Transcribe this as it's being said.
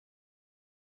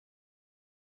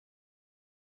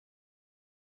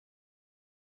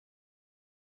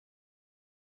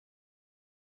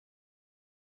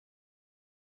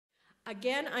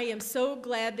Again, I am so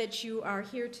glad that you are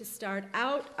here to start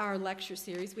out our lecture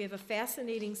series. We have a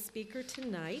fascinating speaker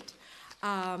tonight.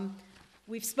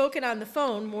 We've spoken on the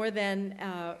phone more than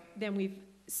we've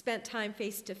spent time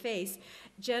face-to-face.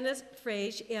 Jenna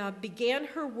Frage began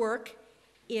her work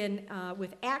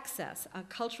with Access, a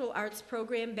cultural arts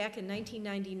program, back in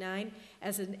 1999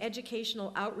 as an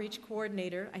educational outreach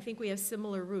coordinator. I think we have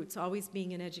similar roots, always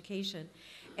being in education.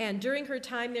 And during her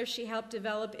time there, she helped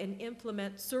develop and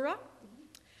implement SURA,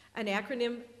 an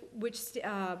acronym which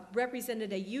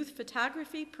represented a youth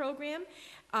photography program,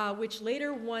 which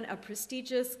later won a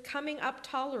prestigious Coming Up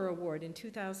Taller Award in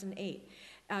 2008.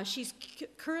 She's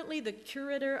currently the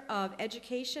curator of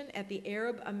education at the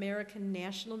Arab American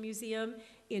National Museum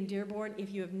in Dearborn.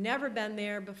 If you have never been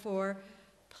there before,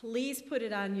 please put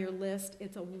it on your list.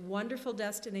 It's a wonderful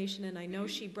destination, and I know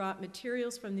she brought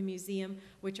materials from the museum,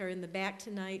 which are in the back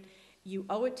tonight. You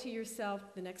owe it to yourself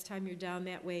the next time you're down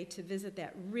that way to visit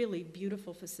that really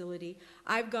beautiful facility.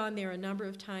 I've gone there a number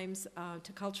of times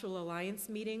to Cultural Alliance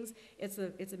meetings. It's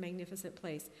a magnificent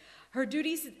place. Her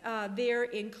duties there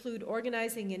include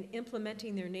organizing and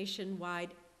implementing their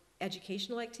nationwide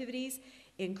educational activities,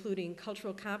 including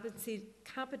cultural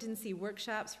competency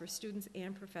workshops for students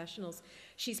and professionals.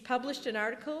 She's published an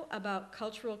article about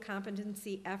cultural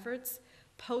competency efforts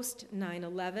post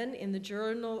 9/11 in the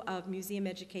Journal of Museum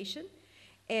Education,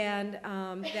 and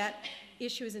that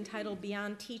issue is entitled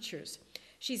Beyond Teachers.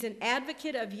 She's an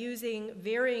advocate of using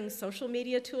varying social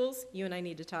media tools, you and I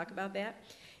need to talk about that,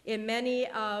 in many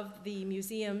of the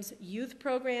museum's youth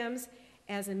programs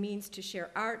as a means to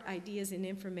share art, ideas, and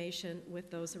information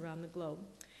with those around the globe.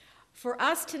 For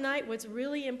us tonight, what's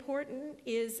really important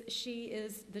is she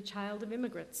is the child of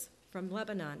immigrants from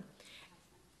Lebanon,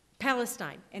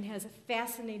 Palestine, and has a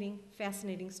fascinating,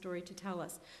 fascinating story to tell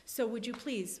us. So would you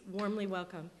please warmly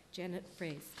welcome Janet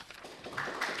Frage.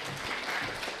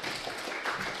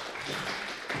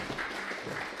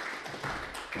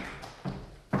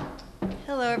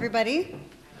 Hello, everybody.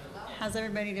 How's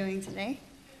everybody doing today?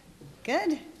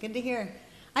 Good. Good to hear.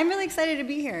 I'm really excited to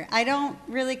be here. I don't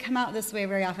really come out this way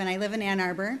very often. I live in Ann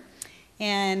Arbor,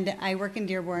 and I work in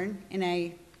Dearborn,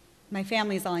 and my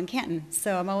family's all in Canton,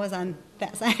 so I'm always on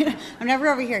that side. I'm never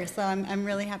over here, so I'm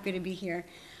really happy to be here.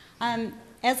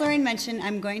 As Lauren mentioned,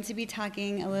 I'm going to be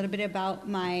talking a little bit about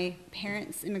my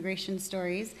parents' immigration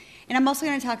stories, and I'm also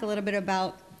going to talk a little bit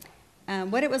about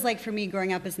what it was like for me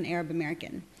growing up as an Arab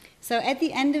American. So at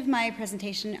the end of my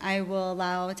presentation, I will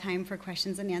allow time for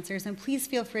questions and answers, and please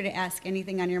feel free to ask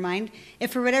anything on your mind.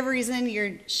 If for whatever reason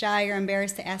you're shy or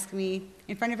embarrassed to ask me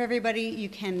in front of everybody, you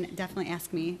can definitely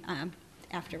ask me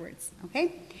afterwards,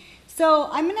 okay? So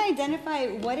I'm going to identify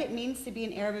what it means to be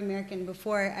an Arab American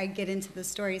before I get into the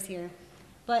stories here.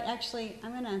 But actually,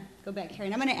 I'm going to go back here,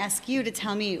 and I'm going to ask you to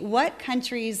tell me what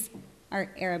countries are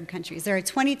Arab countries. There are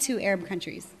 22 Arab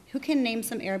countries. Who can name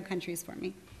some Arab countries for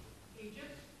me? Egypt.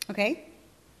 Okay.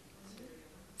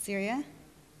 Syria.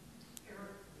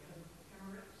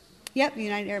 Emirates. Yep,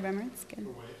 United Arab Emirates. Good.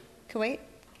 Kuwait.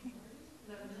 Okay.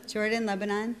 Jordan,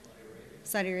 Lebanon.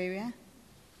 Saudi Arabia.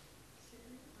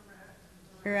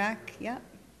 Iraq, yep.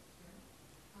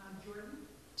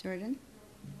 Jordan.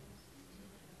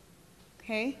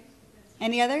 Okay.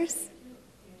 Any others?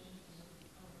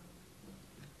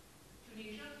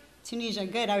 Tunisia,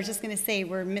 good. I was just going to say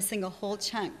we're missing a whole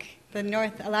chunk. A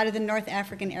lot of the North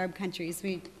African Arab countries.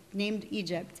 We named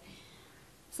Egypt.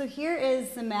 So here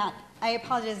is the map. I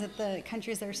apologize that the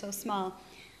countries are so small.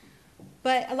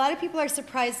 But a lot of people are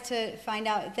surprised to find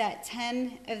out that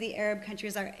 10 of the Arab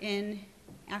countries are in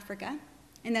Africa,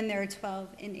 and then there are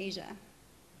 12 in Asia.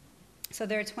 So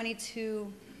there are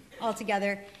 22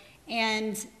 altogether.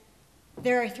 And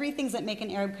there are three things that make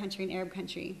an Arab country an Arab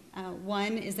country.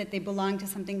 One is that they belong to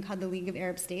something called the League of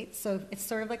Arab States. So it's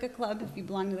sort of like a club. If you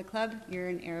belong to the club, you're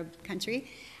an Arab country.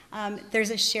 There's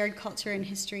a shared culture and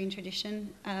history and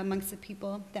tradition amongst the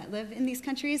people that live in these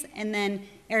countries. And then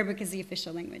Arabic is the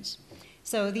official language.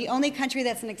 So the only country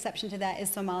that's an exception to that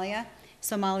is Somalia.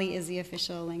 Somali is the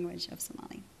official language of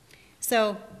Somali.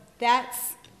 So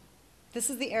this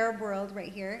is the Arab world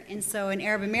right here. And so an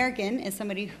Arab American is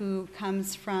somebody who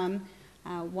comes from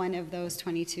one of those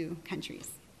 22 countries.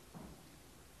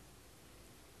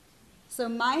 So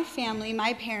my family,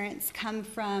 my parents, come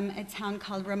from a town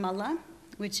called Ramallah,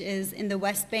 which is in the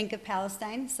West Bank of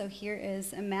Palestine. So here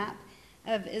is a map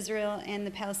of Israel and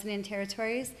the Palestinian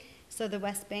territories. So the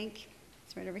West Bank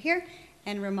is right over here,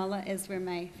 and Ramallah is where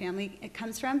my family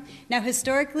comes from. Now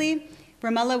historically,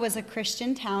 Ramallah was a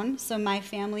Christian town, so my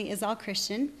family is all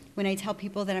Christian. When I tell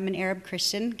people that I'm an Arab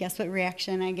Christian, guess what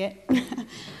reaction I get?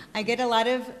 I get a lot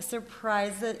of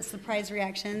surprise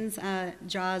reactions,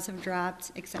 jaws have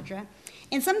dropped, etc.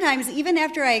 And sometimes, even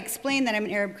after I explain that I'm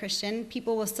an Arab Christian,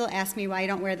 people will still ask me why I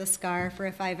don't wear the scarf or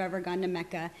if I've ever gone to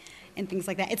Mecca and things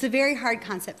like that. It's a very hard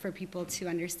concept for people to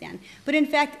understand. But in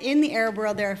fact, in the Arab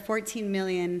world, there are 14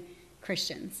 million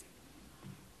Christians.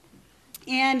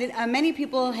 And many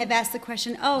people have asked the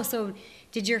question, oh, so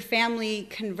did your family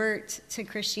convert to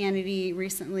Christianity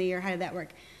recently, or how did that work?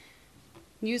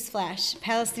 Newsflash,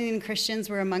 Palestinian Christians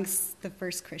were amongst the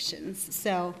first Christians.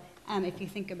 So if you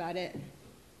think about it,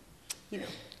 you know,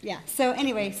 yeah. So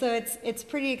anyway, so it's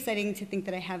pretty exciting to think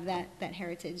that I have that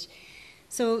heritage.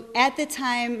 So at the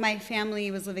time my family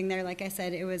was living there, like I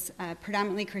said, it was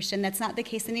predominantly Christian. That's not the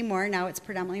case anymore. Now it's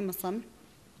predominantly Muslim.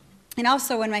 And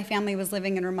also when my family was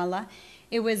living in Ramallah,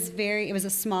 it was a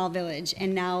small village,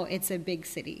 and now it's a big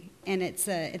city, and it's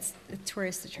a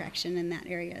tourist attraction in that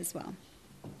area as well.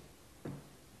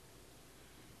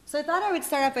 So I thought I would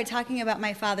start off by talking about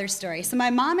my father's story. So my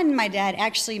mom and my dad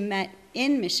actually met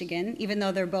in Michigan, even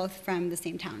though they're both from the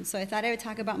same town. So I thought I would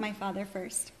talk about my father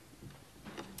first.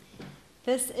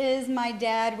 This is my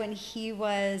dad when he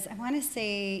was, I want to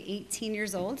say, 18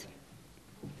 years old.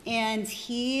 And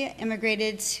he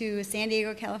immigrated to San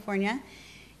Diego, California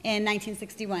in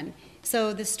 1961.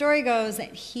 So the story goes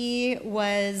that he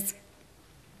wanted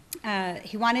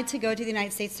to go to the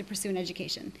United States to pursue an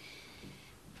education.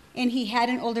 And he had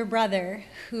an older brother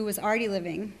who was already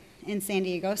living in San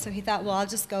Diego, so he thought, well, I'll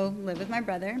just go live with my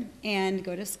brother and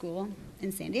go to school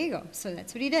in San Diego. So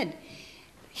that's what he did.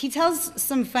 He tells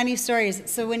some funny stories.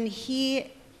 So when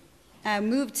he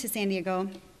moved to San Diego,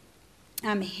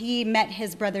 he met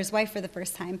his brother's wife for the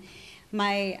first time.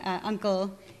 My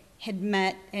uncle had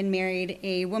met and married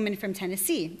a woman from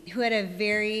Tennessee who had a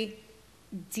very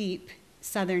deep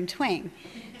Southern twang.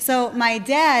 So my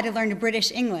dad learned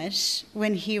British English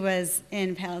when he was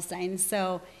in Palestine.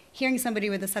 So hearing somebody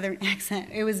with a Southern accent,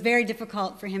 it was very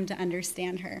difficult for him to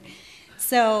understand her.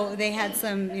 So they had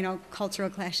some, cultural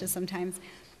clashes sometimes.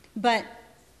 But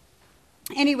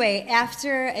anyway,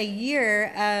 after a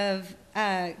year of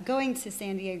going to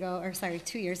San Diego,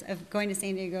 2 years of going to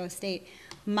San Diego State,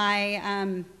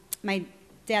 my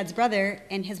dad's brother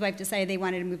and his wife decided they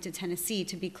wanted to move to Tennessee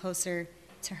to be closer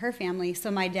to her family, so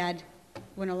my dad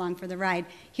went along for the ride.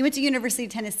 He went to University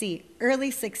of Tennessee,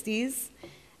 early 60s.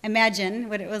 Imagine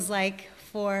what it was like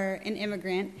for an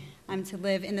immigrant to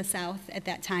live in the South at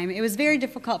that time. It was very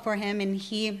difficult for him, and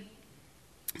he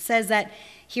says that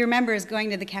he remembers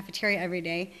going to the cafeteria every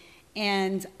day,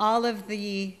 and all of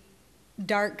the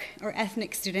dark or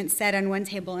ethnic students sat on one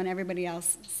table and everybody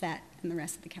else sat in the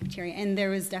rest of the cafeteria, and there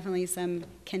was definitely some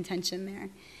contention there.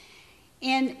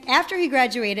 And after he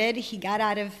graduated, he got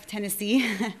out of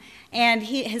Tennessee, and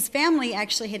his family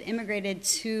actually had immigrated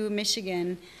to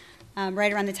Michigan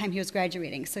right around the time he was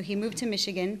graduating. So he moved to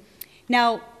Michigan.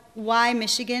 Now, why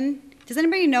Michigan? Does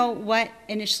anybody know what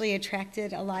initially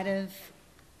attracted a lot of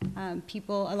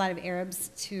people, a lot of Arabs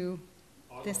to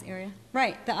this area?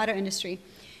 Right, the auto industry.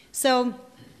 So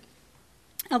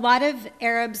a lot of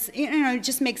Arabs, it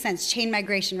just makes sense, chain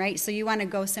migration, right? So you want to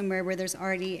go somewhere where there's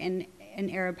already an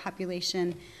Arab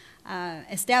population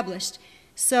established.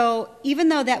 So even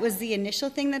though that was the initial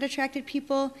thing that attracted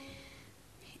people,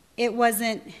 it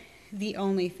wasn't the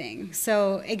only thing.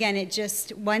 So again,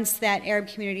 once that Arab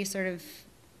community sort of,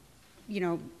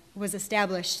 was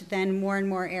established, then more and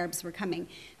more Arabs were coming.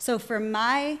 So for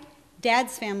my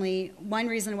dad's family, one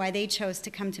reason why they chose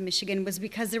to come to Michigan was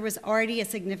because there was already a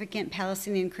significant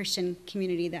Palestinian Christian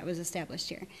community that was established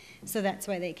here. So that's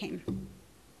why they came.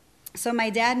 So my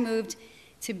dad moved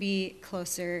to be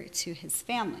closer to his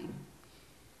family.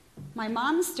 My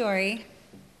mom's story,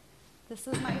 this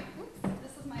is my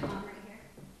mom right here.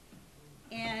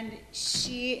 And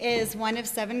she is one of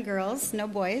 7 girls, no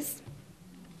boys.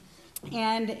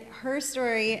 And her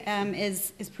story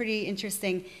is pretty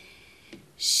interesting.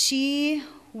 She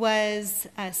was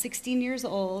 16 years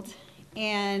old,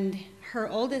 and her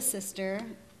oldest sister,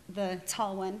 the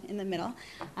tall one in the middle,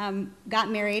 got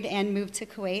married and moved to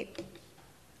Kuwait.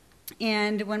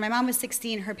 And when my mom was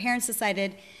 16, her parents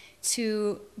decided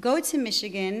to go to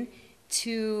Michigan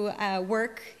to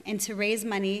work and to raise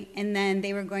money, and then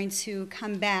they were going to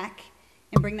come back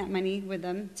and bring that money with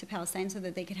them to Palestine so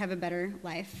that they could have a better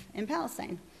life in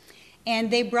Palestine. And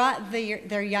they brought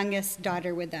their youngest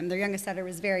daughter with them. Their youngest daughter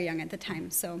was very young at the time.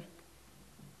 So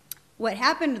what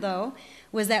happened, though,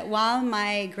 was that while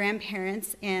my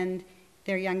grandparents and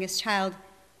their youngest child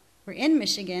were in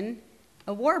Michigan,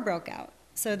 a war broke out.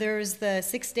 So there was the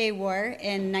Six-Day War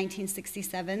in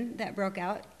 1967 that broke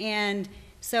out. And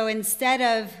so instead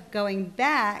of going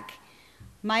back,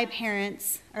 my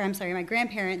grandparents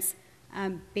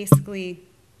basically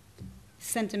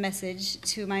sent a message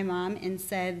to my mom and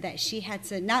said that she had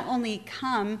to not only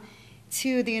come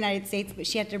to the United States, but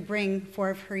she had to bring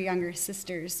 4 of her younger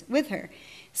sisters with her.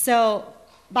 So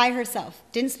by herself,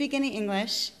 didn't speak any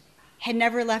English, had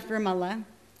never left Ramallah,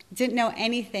 didn't know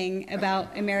anything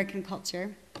about American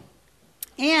culture.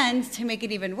 And to make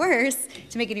it even worse,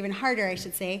 to make it even harder, I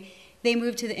should say, they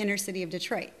moved to the inner city of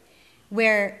Detroit,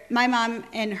 where my mom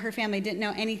and her family didn't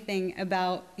know anything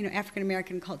about, African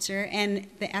American culture, and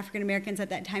the African Americans at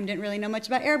that time didn't really know much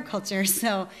about Arab culture.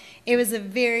 So it was a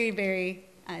very, very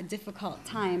difficult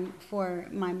time for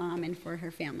my mom and for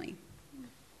her family.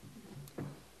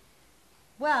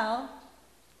 Well,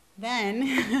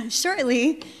 then,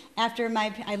 shortly after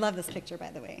I love this picture,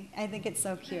 by the way. I think it's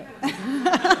so cute.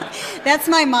 That's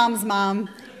my mom's mom,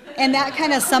 and that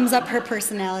kind of sums up her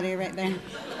personality right there.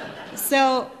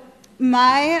 So so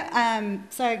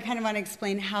I kind of want to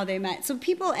explain how they met. So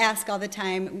people ask all the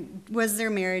time, was their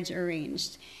marriage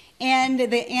arranged? And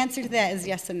the answer to that is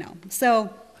yes and no.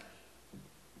 So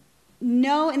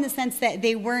no, in the sense that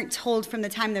they weren't told from the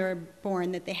time they were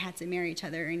born that they had to marry each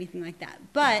other or anything like that.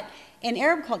 But in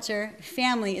Arab culture,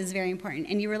 family is very important,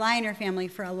 and you rely on your family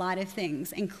for a lot of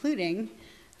things, including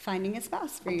finding a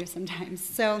spouse for you sometimes.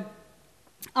 So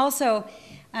also,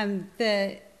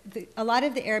 a lot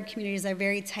of the Arab communities are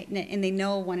very tight-knit, and they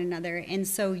know one another, and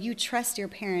so you trust your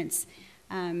parents'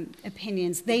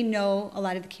 opinions. They know a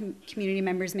lot of the community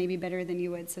members maybe better than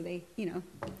you would, so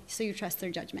so you trust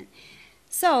their judgment.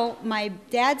 So my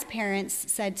dad's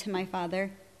parents said to my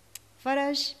father,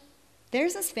 Faraj,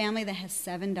 there's this family that has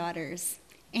 7 daughters,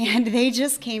 and they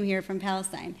just came here from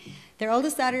Palestine. Their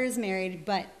oldest daughter is married,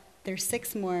 but there's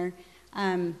 6 more.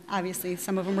 Obviously,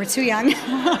 some of them were too young.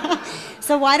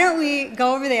 So why don't we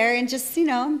go over there and just,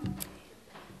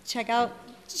 check it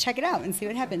out and see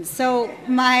what happens. So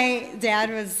my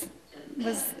dad was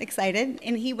excited,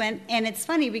 and he went, and it's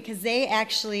funny because they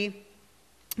actually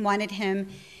wanted him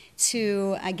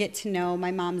to get to know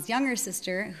my mom's younger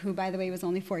sister, who, by the way, was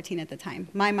only 14 at the time.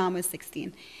 My mom was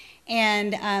 16.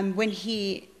 And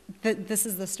this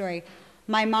is the story.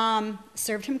 My mom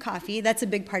served him coffee. That's a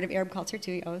big part of Arab culture,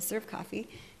 too. You always serve coffee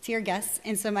to your guests.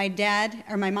 And so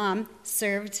my mom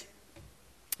served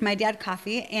my dad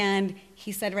coffee, and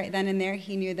he said right then and there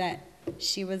he knew that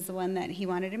she was the one that he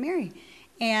wanted to marry.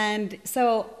 And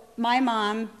so my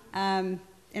mom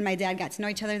and my dad got to know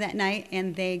each other that night,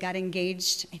 and they got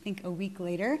engaged, I think, a week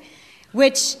later,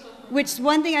 which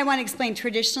one thing I want to explain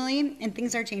traditionally, and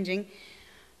things are changing,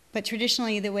 but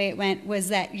traditionally the way it went was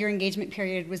that your engagement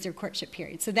period was your courtship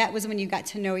period. So that was when you got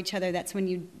to know each other. That's when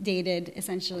you dated,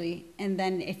 essentially. And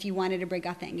then if you wanted to break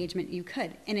off that engagement, you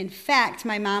could. And in fact,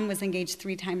 my mom was engaged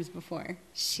 3 times before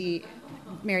she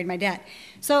married my dad.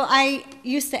 So I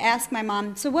used to ask my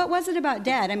mom, so what was it about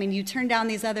Dad? I mean, you turned down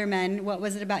these other men. What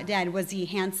was it about Dad? Was he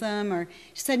handsome? Or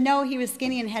she said, no, he was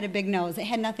skinny and had a big nose. It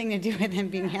had nothing to do with him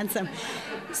being handsome.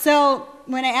 So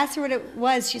when I asked her what it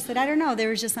was, she said, I don't know. There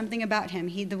was just something about him.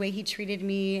 The way he treated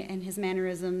me and his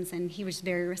mannerisms, and he was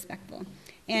very respectful.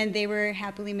 And they were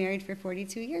happily married for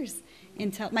 42 years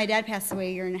until my dad passed away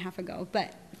a year and a half ago.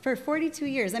 But for 42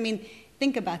 years, I mean,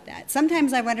 think about that.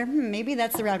 Sometimes I wonder, maybe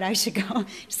that's the route I should go,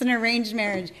 just an arranged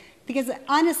marriage. Because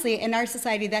honestly, in our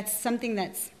society, that's something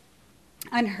that's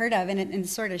unheard of and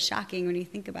sort of shocking when you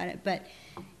think about it. But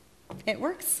it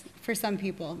works for some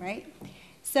people, right?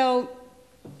 So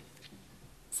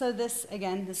this,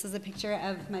 again, this is a picture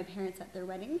of my parents at their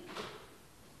wedding.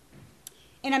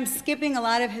 And I'm skipping a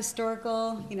lot of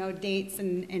historical, dates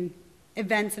and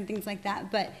events and things like that.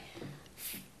 But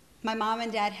my mom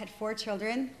and dad had 4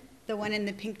 children. The one in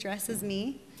the pink dress is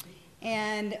me.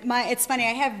 And it's funny,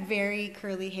 I have very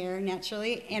curly hair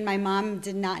naturally, and my mom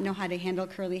did not know how to handle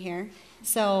curly hair.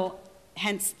 So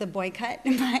hence the boy cut.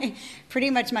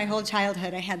 Pretty much my whole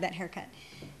childhood, I had that haircut.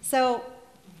 So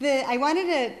I wanted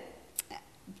to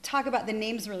talk about the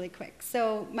names really quick.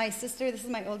 So my sister, this is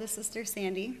my oldest sister,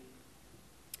 Sandy.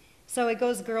 So it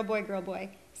goes girl, boy,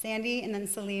 Sandy, and then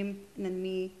Salim, and then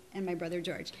me, and my brother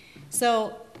George.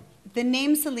 So the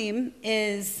name Salim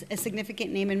is a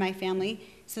significant name in my family.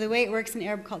 So the way it works in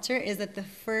Arab culture is that the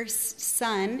first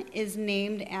son is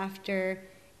named after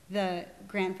the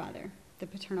grandfather, the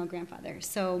paternal grandfather.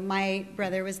 So my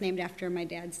brother was named after my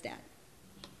dad's dad.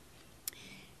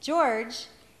 George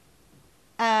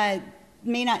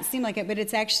may not seem like it, but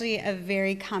it's actually a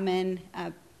very common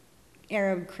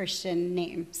Arab Christian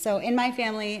name. So in my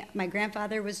family, my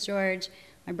grandfather was George,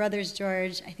 My brother's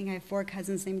George. I think I have 4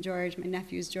 cousins named George. My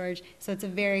nephew's George. So it's a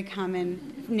very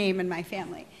common name in my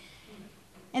family.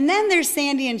 And then there's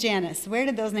Sandy and Janice. Where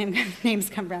did those names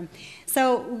come from?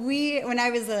 So when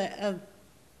I was a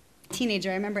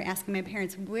teenager, I remember asking my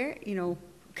parents, where,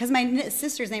 because my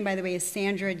sister's name, by the way, is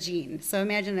Sandra Jean. So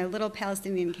imagine a little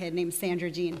Palestinian kid named Sandra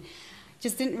Jean.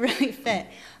 Just didn't really fit.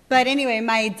 But anyway,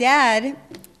 my dad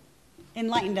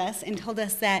enlightened us and told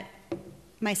us that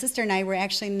my sister and I were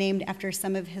actually named after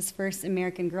some of his first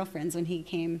American girlfriends when he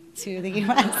came to the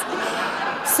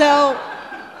U.S. So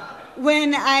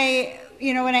when I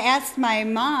asked my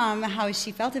mom how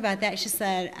she felt about that, she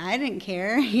said, I didn't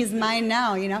care. He's mine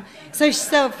now,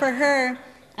 So for her,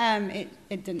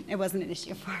 it wasn't an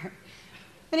issue for her.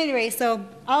 But anyway, so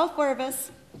all 4 of us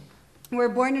were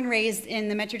born and raised in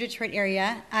the Metro Detroit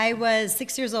area. I was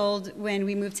 6 years old when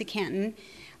we moved to Canton.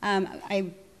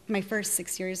 My first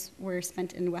 6 years were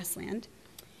spent in Westland.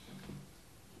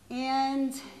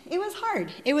 And it was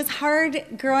hard. It was hard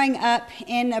growing up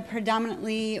in a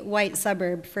predominantly white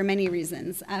suburb for many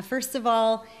reasons. First of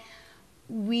all,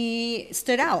 we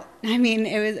stood out. I mean,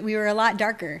 we were a lot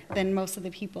darker than most of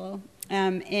the people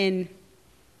in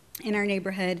our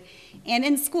neighborhood and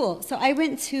in school. So I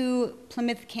went to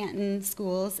Plymouth Canton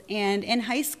schools, and in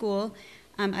high school,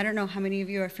 I don't know how many of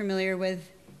you are familiar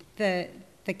with the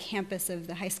campus of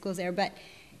the high schools there, but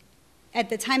at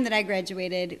the time that I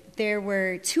graduated, there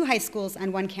were 2 high schools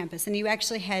on one campus, and you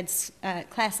actually had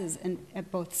classes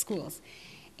at both schools.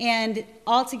 And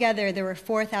altogether, there were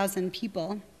 4,000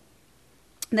 people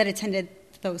that attended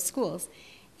those schools.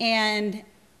 And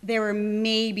there were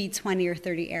maybe 20 or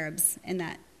 30 Arabs in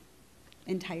that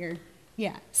entire,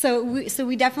 So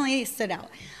we definitely stood out.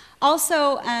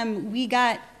 Also, we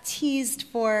got teased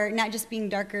for not just being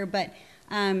darker, but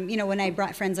when I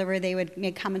brought friends over, they would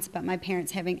make comments about my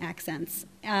parents having accents,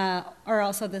 or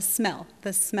also the smell,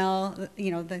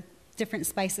 the different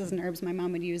spices and herbs my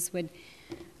mom would use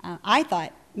I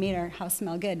thought made our house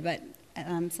smell good, but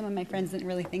some of my friends didn't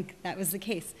really think that was the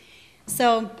case.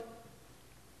 So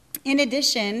in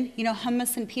addition,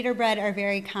 hummus and pita bread are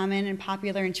very common and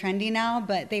popular and trendy now,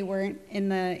 but they weren't in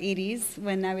the 80s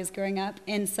when I was growing up,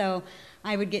 and so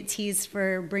I would get teased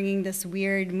for bringing this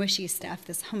weird mushy stuff,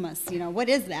 this hummus, what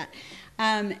is that?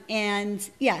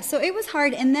 So it was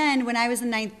hard. And then when I was in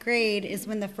 9th grade is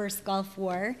when the first Gulf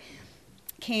War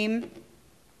came,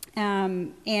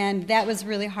 and that was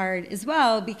really hard as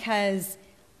well because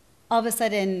all of a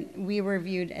sudden we were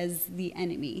viewed as the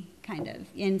enemy, kind of.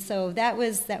 And so that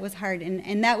was hard,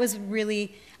 and that was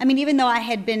really, even though I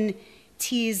had been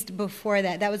teased before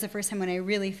that was the first time when I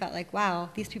really felt like, wow,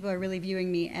 these people are really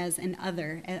viewing me as an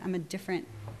other, I'm a different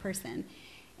person.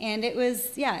 And it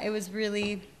was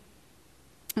really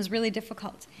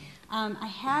difficult.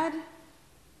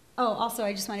 Also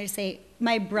I just wanted to say,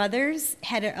 my brothers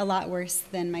had it a lot worse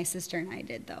than my sister and I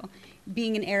did, though.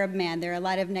 Being an Arab man, there are a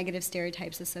lot of negative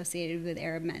stereotypes associated with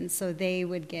Arab men, so they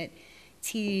would get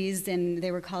teased, and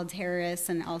they were called terrorists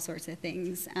and all sorts of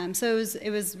things. So it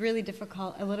was really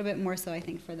difficult, a little bit more so, I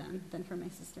think, for them than for my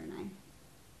sister and I.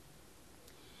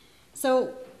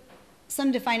 So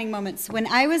some defining moments. When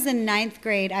I was in 9th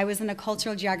grade, I was in a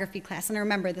cultural geography class, and I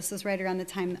remember this was right around the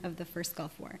time of the first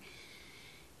Gulf War.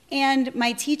 And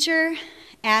my teacher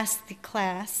asked the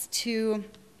class to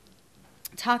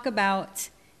talk about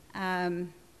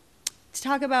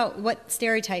what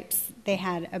stereotypes they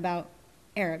had about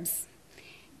Arabs.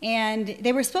 And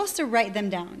they were supposed to write them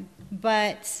down,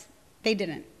 but they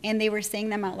didn't, and they were saying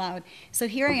them out loud. So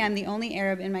here I am, the only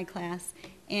Arab in my class,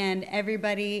 and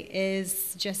everybody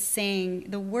is just saying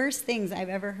the worst things I've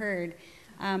ever heard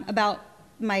about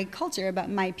my culture, about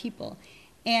my people.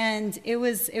 And it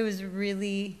was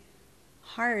really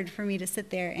hard for me to sit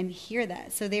there and hear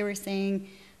that. So they were saying,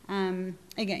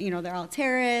 again, they're all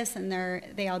terrorists, and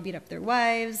they all beat up their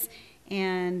wives,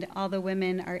 and all the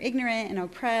women are ignorant and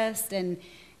oppressed, and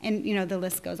the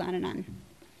list goes on and on.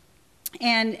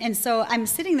 And so I'm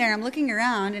sitting there, I'm looking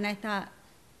around, and I thought,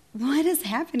 what is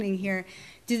happening here?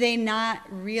 Do they not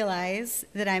realize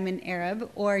that I'm an Arab,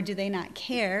 or do they not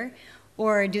care,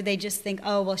 or do they just think,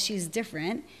 oh, well, she's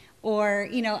different? Or,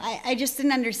 I just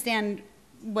didn't understand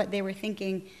what they were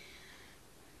thinking.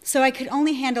 So I could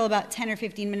only handle about 10 or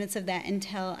 15 minutes of that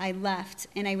until I left,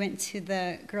 and I went to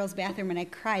the girls' bathroom, and I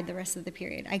cried the rest of the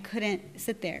period. I couldn't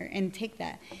sit there and take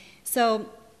that. So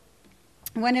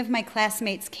one of my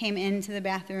classmates came into the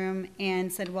bathroom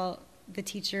and said, well, the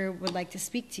teacher would like to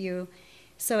speak to you.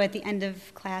 So at the end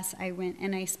of class, I went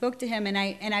and I spoke to him, and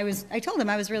I told him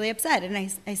I was really upset. And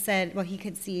I said, well, he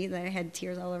could see that I had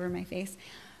tears all over my face.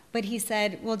 But he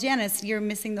said, well, Janice, you're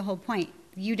missing the whole point.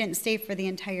 you didn't stay for the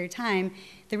entire time.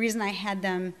 The reason I had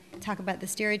them talk about the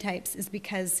stereotypes is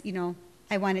because,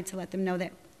 I wanted to let them know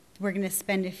that we're going to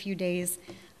spend a few days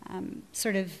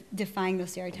sort of defying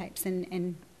those stereotypes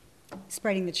and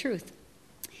spreading the truth.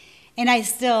 And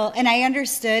I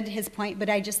understood his point, but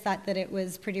I just thought that it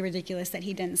was pretty ridiculous that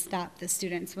he didn't stop the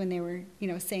students when they were,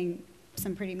 saying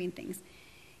some pretty mean things.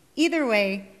 Either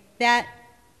way, that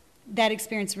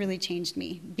experience really changed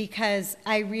me, because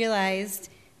I realized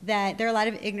that there are a lot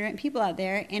of ignorant people out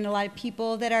there, and a lot of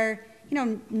people that are,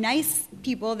 nice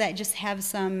people that just have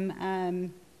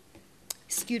some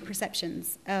skewed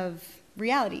perceptions of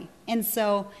reality. And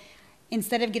so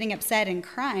instead of getting upset and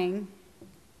crying,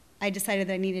 I decided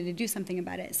that I needed to do something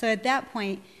about it. So at that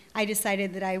point, I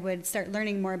decided that I would start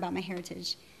learning more about my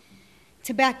heritage.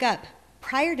 To back up,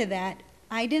 prior to that,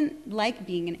 I didn't like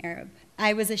being an Arab.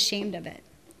 I was ashamed of it.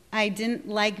 I didn't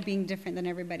like being different than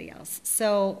everybody else.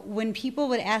 So when people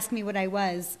would ask me what I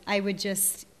was, I would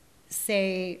just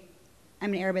say,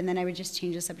 I'm an Arab, and then I would just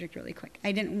change the subject really quick.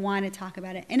 I didn't want to talk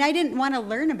about it, and I didn't want to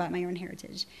learn about my own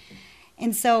heritage.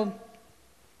 And so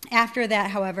after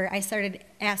that, however, I started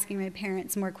asking my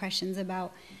parents more questions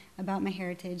about my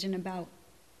heritage and about,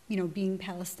 being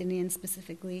Palestinian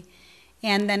specifically.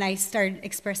 And then I started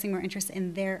expressing more interest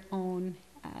in their own,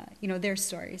 their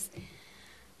stories.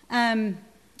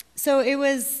 So it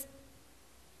was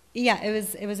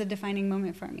a defining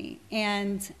moment for me.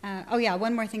 And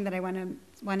one more thing that I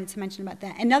wanted to mention about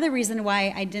that. Another reason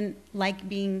why I didn't like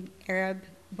being Arab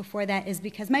before that is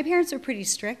because my parents were pretty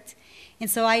strict, and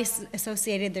so I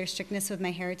associated their strictness with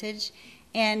my heritage.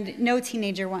 And no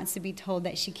teenager wants to be told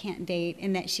that she can't date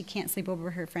and that she can't sleep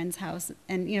over her friend's house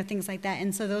and things like that.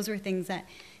 And so those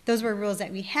were rules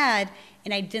that we had,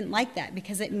 and I didn't like that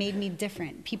because it made me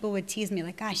different. People would tease me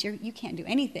like, "Gosh, you can't do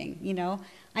anything."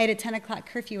 I had a 10 o'clock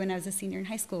curfew when I was a senior in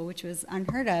high school, which was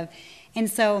unheard of. And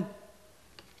so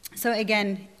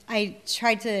again, I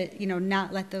tried to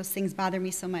not let those things bother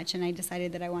me so much, and I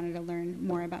decided that I wanted to learn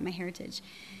more about my heritage.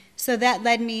 So that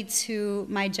led me to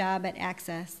my job at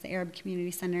Access, the Arab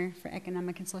Community Center for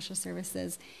Economic and Social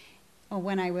Services,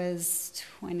 when I was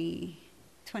 20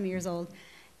 years old.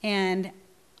 And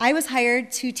I was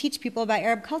hired to teach people about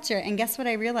Arab culture, and guess what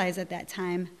I realized at that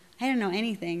time? I didn't know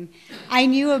anything. I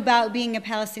knew about being a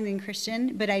Palestinian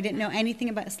Christian, but I didn't know anything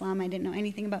about Islam. I didn't know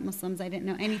anything about Muslims. I didn't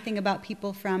know anything about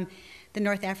people from the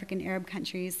North African Arab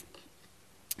countries.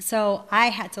 So I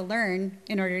had to learn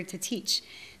in order to teach.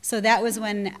 So that was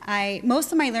when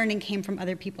most of my learning came from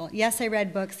other people. Yes, I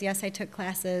read books. Yes, I took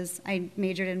classes. I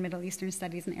majored in Middle Eastern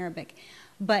Studies and Arabic.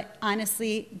 But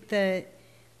honestly,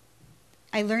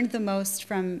 I learned the most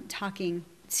from talking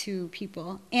to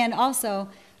people. And also,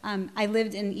 I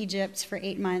lived in Egypt for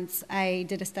 8 months. I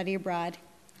did a study abroad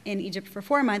in Egypt for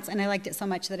 4 months, and I liked it so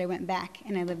much that I went back,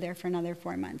 and I lived there for another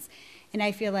 4 months. And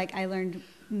I feel like I learned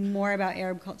more about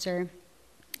Arab culture.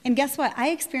 And guess what? I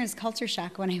experienced culture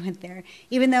shock when I went there.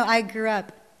 Even though I grew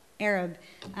up Arab,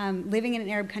 living in an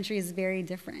Arab country is very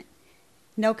different.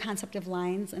 No concept of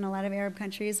lines in a lot of Arab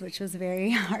countries, which was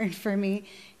very hard for me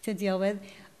to deal with.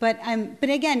 But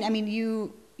again, I mean,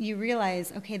 you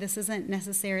realize, okay, this isn't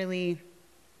necessarily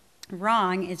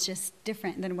wrong. It's just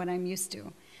different than what I'm used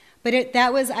to. But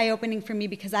that was eye-opening for me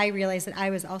because I realized that I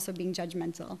was also being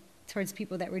judgmental towards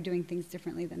people that were doing things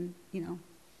differently than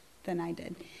I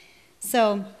did.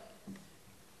 So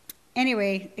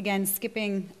anyway, again,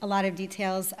 skipping a lot of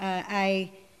details,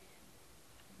 I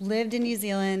lived in New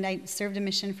Zealand. I served a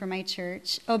mission for my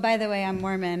church. Oh, by the way, I'm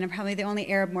Mormon. I'm probably the only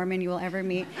Arab Mormon you will ever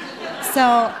meet.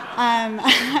 So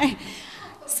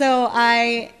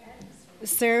I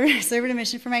served a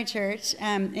mission for my church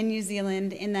in New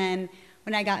Zealand, and then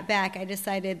when I got back, I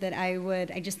decided that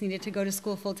I just needed to go to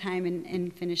school full-time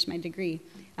and finish my degree.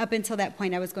 Up until that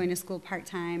point, I was going to school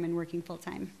part-time and working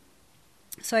full-time.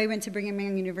 So I went to Brigham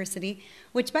Young University,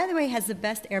 which, by the way, has the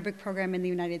best Arabic program in the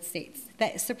United States.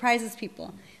 That surprises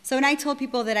people. So when I told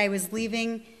people that I was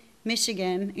leaving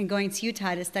Michigan and going to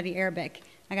Utah to study Arabic,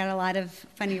 I got a lot of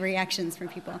funny reactions from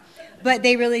people. But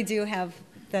they really do have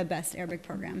the best Arabic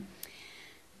program.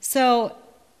 So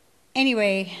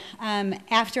anyway,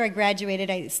 after I graduated,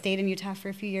 I stayed in Utah for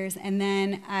a few years, and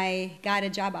then I got a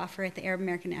job offer at the Arab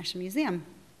American National Museum.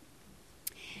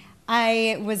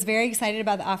 I was very excited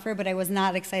about the offer, but I was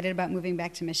not excited about moving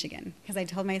back to Michigan because I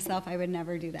told myself I would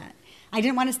never do that. I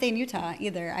didn't want to stay in Utah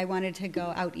either. I wanted to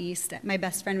go out east. My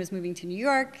best friend was moving to New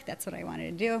York. That's what I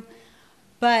wanted to do.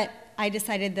 But I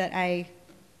decided that I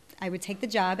would take the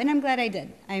job, and I'm glad I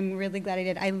did. I'm really glad I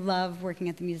did. I love working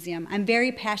at the museum. I'm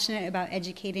very passionate about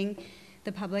educating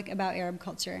the public about Arab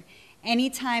culture.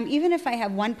 Anytime, even if I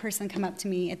have one person come up to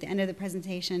me at the end of the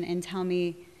presentation and tell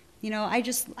me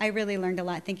I really learned a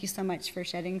lot. Thank you so much for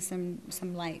shedding some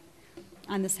light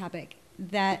on this topic.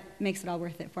 That makes it all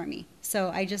worth it for me. So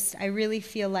I really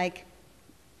feel like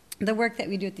the work that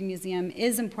we do at the museum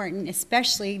is important,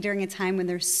 especially during a time when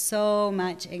there's so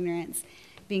much ignorance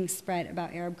being spread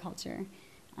about Arab culture,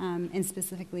 and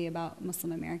specifically about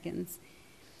Muslim Americans.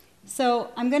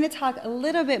 So I'm going to talk a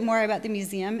little bit more about the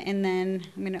museum, and then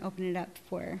I'm going to open it up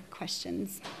for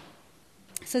questions.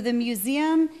 So the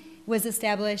museum was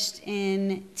established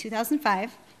in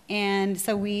 2005, and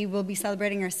so we will be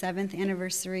celebrating our 7th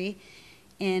anniversary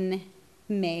in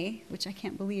May, which I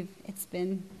can't believe it's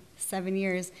been 7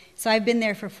 years. So I've been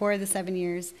there for 4 of the 7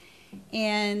 years.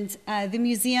 And the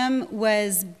museum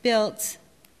was built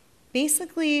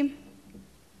basically,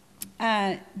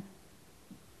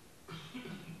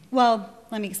 well,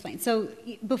 let me explain. So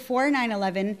before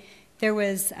 9/11, there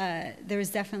was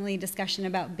definitely discussion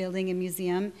about building a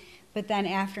museum, but then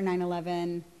after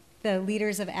 9/11, the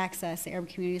leaders of Access, the Arab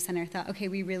Community Center, thought, okay,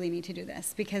 we really need to do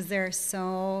this because there was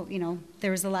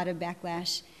a lot of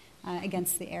backlash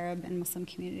against the Arab and Muslim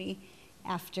community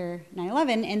after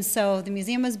 9/11, and so the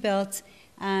museum was built.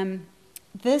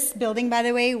 This building, by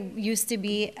the way, used to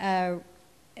be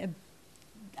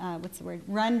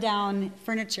rundown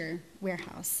furniture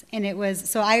warehouse, and it was,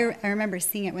 so I remember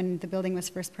seeing it when the building was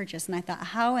first purchased, and I thought,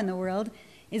 how in the world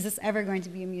is this ever going to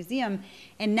be a museum?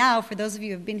 And now, for those of you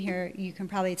who have been here, you can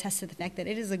probably attest to the fact that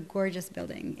it is a gorgeous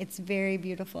building. It's very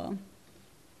beautiful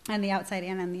on the outside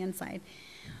and on the inside.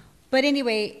 But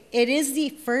anyway, it is the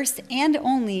first and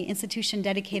only institution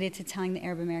dedicated to telling the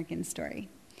Arab American story,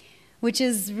 which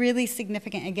is really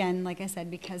significant, again, like I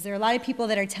said, because there are a lot of people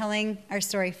that are telling our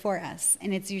story for us,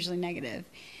 and it's usually negative.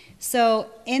 So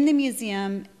in the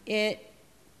museum, it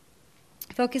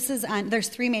focuses on, there's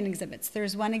 3 main exhibits.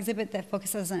 There's one exhibit that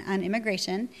focuses on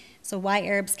immigration, so why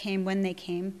Arabs came, when they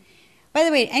came. By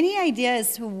the way, any idea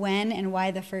as to when and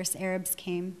why the first Arabs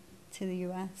came to the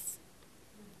U.S.?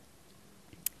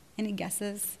 Any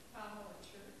guesses?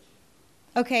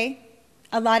 Okay.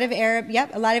 A lot of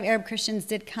Arab Christians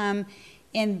did come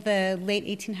in the late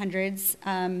 1800s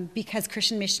because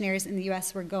Christian missionaries in the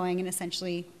U.S. were going and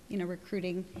essentially,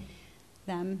 recruiting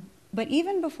them. But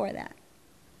even before that.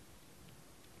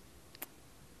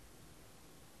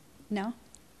 No?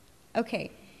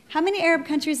 Okay. How many Arab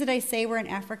countries did I say were in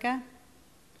Africa?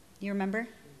 You remember?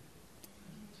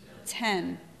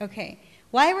 10. Okay.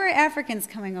 Why were Africans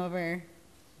coming over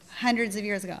hundreds of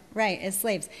years ago? Right, as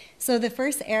slaves. So the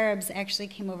first Arabs actually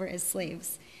came over as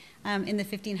slaves in the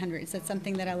 1500s. That's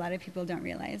something that a lot of people don't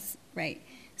realize, right?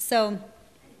 So,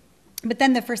 but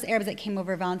then the first Arabs that came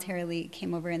over voluntarily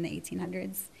came over in the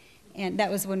 1800s. And that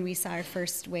was when we saw our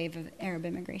first wave of Arab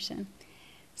immigration.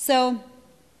 So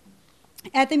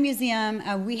at the museum,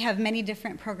 we have many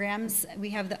different programs.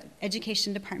 We have the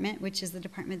education department, which is the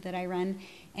department that I run,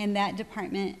 and that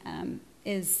department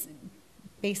is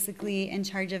basically in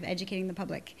charge of educating the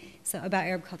public about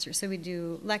Arab culture. So we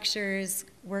do lectures,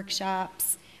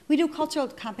 workshops. We do cultural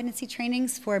competency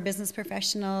trainings for business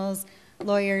professionals,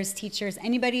 lawyers, teachers,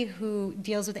 anybody who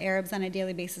deals with Arabs on a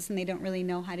daily basis and they don't really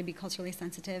know how to be culturally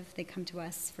sensitive. They come to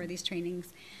us for these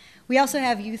trainings. We also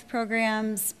have youth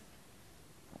programs.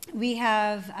 We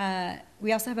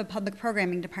also have a public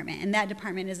programming department, and that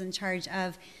department is in charge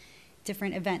of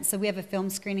different events. So we have a film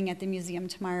screening at the museum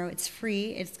tomorrow. It's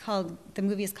free. The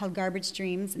movie is called Garbage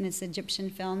Dreams, and it's an Egyptian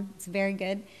film. It's very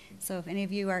good. So if any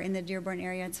of you are in the Dearborn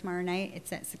area tomorrow night,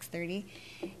 it's at 6:30.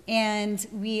 And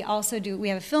we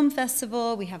have a film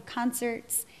festival, we have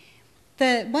concerts.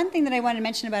 The one thing that I want to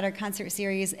mention about our concert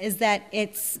series is that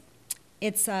it's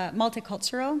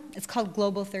multicultural. It's called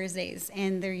Global Thursdays,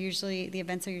 and the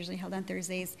events are usually held on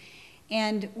Thursdays.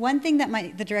 And one thing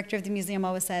that the director of the museum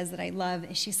always says that I love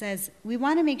is she says, we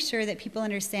want to make sure that people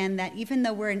understand that even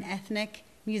though we're an ethnic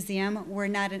museum, we're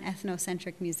not an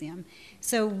ethnocentric museum.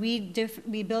 So we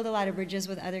build a lot of bridges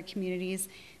with other communities.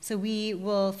 So we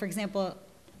will, for example,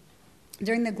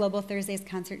 during the Global Thursdays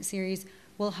concert series,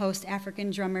 we'll host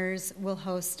African drummers, we'll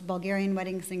host Bulgarian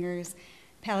wedding singers,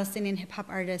 Palestinian hip-hop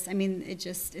artists. I mean,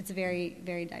 it's very,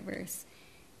 very diverse,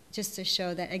 just to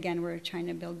show that, again, we're trying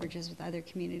to build bridges with other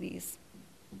communities.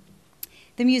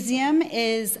 The museum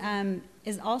is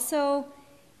also,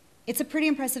 it's a pretty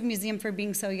impressive museum for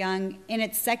being so young. In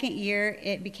its second year,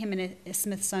 it became a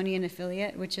Smithsonian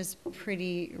affiliate, which is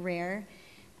pretty rare.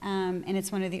 And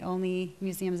it's one of the only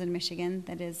museums in Michigan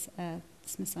that is a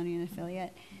Smithsonian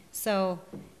affiliate. So,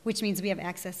 which means we have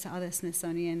access to all the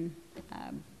Smithsonian,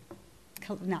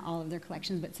 not all of their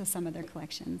collections, but to some of their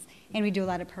collections. And we do a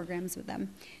lot of programs with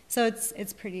them. So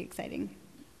it's pretty exciting.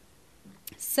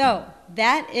 So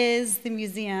that is the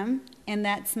museum, and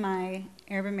that's my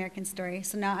Arab American story.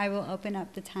 So now I will open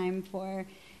up the time for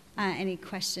any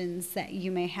questions that you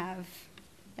may have.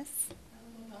 Yes?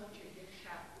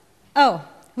 Oh,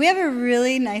 we have a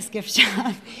really nice gift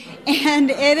shop.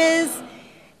 And it is,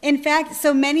 in fact,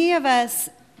 so many of us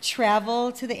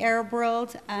travel to the Arab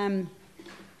world.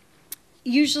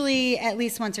 Usually at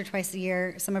least once or twice a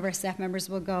year, some of our staff members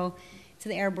will go to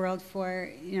the Arab world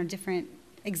for different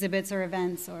exhibits or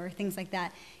events or things like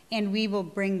that. And we will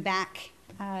bring back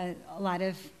a lot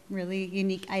of really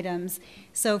unique items.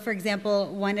 So for example,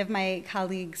 one of my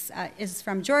colleagues is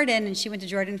from Jordan, and she went to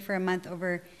Jordan for a month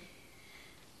over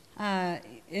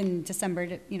in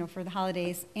December for the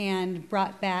holidays, and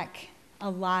brought back a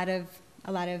lot of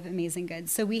amazing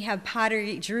goods. So we have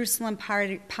pottery, Jerusalem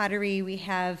pottery, we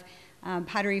have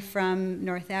pottery from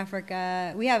North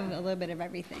Africa. We have a little bit of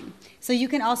everything. So you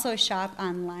can also shop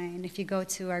online. If you go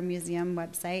to our museum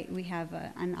website, we have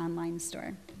an online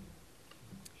store.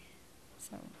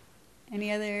 So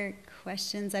any other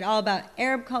questions at all about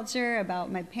Arab culture,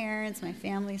 about my parents, my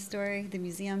family story, the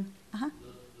museum? Uh-huh.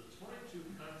 The 22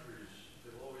 countries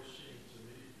have always seemed to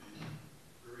me to be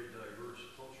very diverse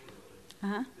culturally.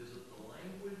 Uh-huh. Is it the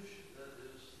language that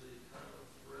is the common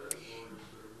thread, or is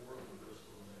there more than just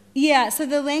the language? Yeah, so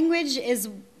the language is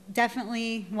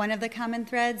definitely one of the common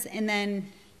threads, and then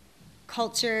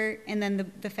culture, and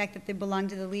then the fact that they belong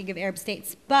to the League of Arab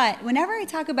States. But whenever I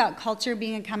talk about culture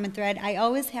being a common thread, I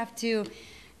always have to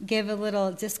give a little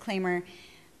disclaimer.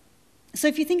 So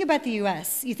if you think about the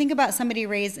U.S., you think about somebody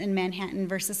raised in Manhattan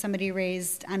versus somebody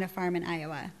raised on a farm in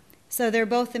Iowa. So they're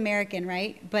both American,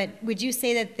 right? But would you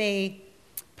say that they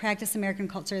practice American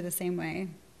culture the same way?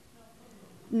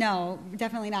 No,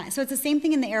 definitely not. So it's the same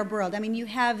thing in the Arab world. I mean, you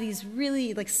have these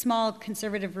really small,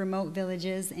 conservative, remote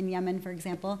villages in Yemen, for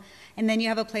example, and then you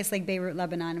have a place like Beirut,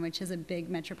 Lebanon, which is a big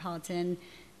metropolitan,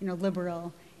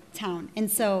 liberal town.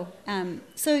 And so,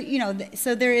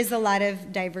 so there is a lot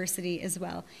of diversity as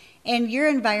well. And your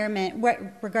environment,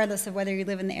 regardless of whether you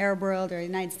live in the Arab world or the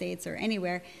United States or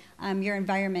anywhere, your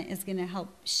environment is going to help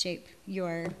shape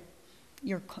your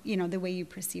the way you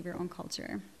perceive your own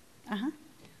culture. Uh-huh.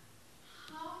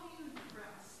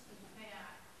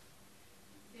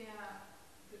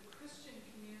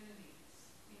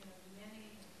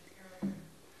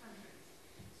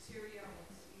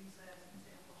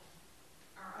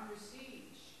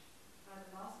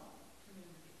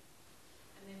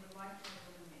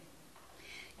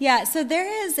 Yeah, so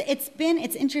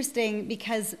it's interesting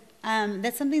because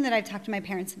that's something that I've talked to my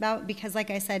parents about, because like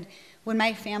I said, when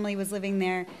my family was living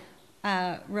there,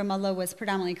 Ramallah was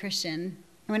predominantly Christian.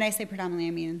 And when I say predominantly, I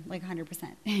mean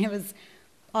 100%. It was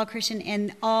all Christian,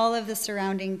 and all of the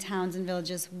surrounding towns and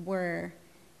villages were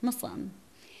Muslim.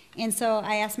 And so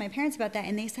I asked my parents about that,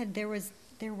 and they said there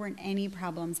weren't any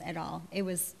problems at all. It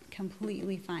was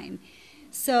completely fine.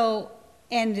 So,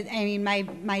 and I mean, my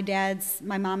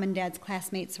mom and dad's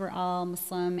classmates were all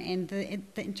Muslim, and the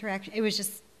interaction, it was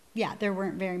just, yeah, there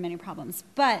weren't very many problems.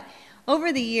 But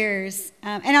over the years,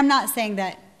 and I'm not saying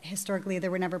that historically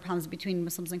there were never problems between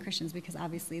Muslims and Christians, because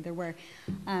obviously there were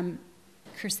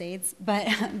crusades, but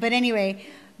anyway,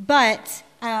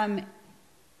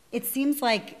 it seems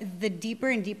like the deeper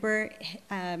and deeper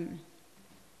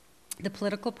the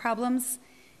political problems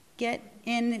get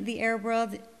in the Arab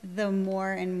world, the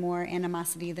more and more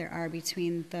animosity there are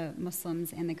between the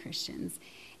Muslims and the Christians.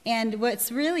 And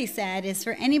what's really sad is,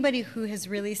 for anybody who has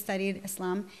really studied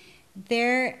Islam,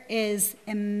 there is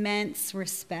immense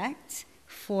respect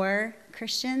for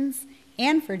Christians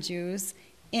and for Jews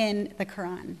in the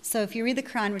Quran. So if you read the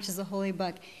Quran, which is a holy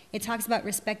book, it talks about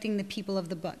respecting the people of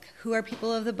the book. Who are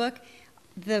people of the book?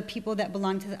 The people that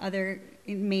belong to the other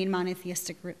main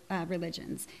monotheistic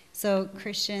religions. So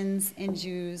Christians and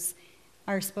Jews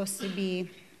are supposed to be,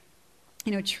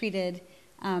 treated,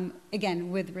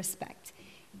 again, with respect.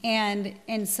 And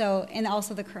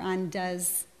also the Quran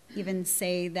does even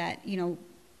say that,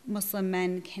 Muslim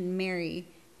men can marry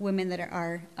women that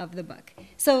are of the book.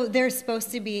 So there's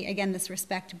supposed to be, again, this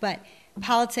respect, but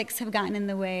politics have gotten in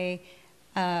the way.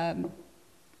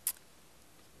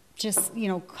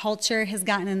 Culture has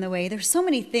gotten in the way. There's so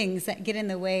many things that get in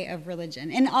the way of religion,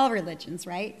 in all religions,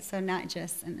 right? So not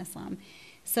just in Islam.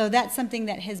 So that's something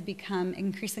that has become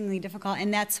increasingly difficult,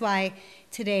 and that's why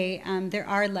today there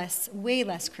are way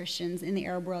less Christians in the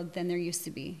Arab world than there used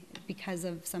to be, because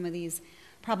of some of these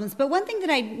problems. But one thing that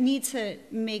I need to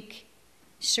make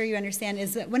sure you understand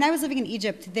is that when I was living in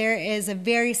Egypt, there is a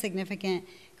very significant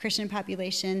Christian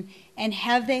population. And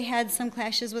have they had some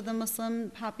clashes with the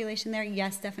Muslim population there?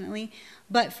 Yes, definitely.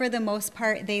 But for the most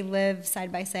part, they live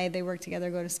side by side, they work together,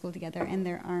 go to school together, and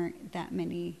there aren't that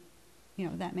many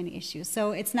that many issues.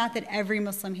 So it's not that every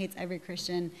Muslim hates every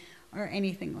Christian or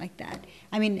anything like that.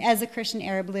 I mean, as a Christian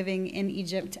Arab living in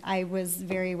Egypt, I was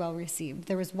very well received.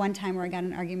 There was one time where I got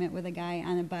in an argument with a guy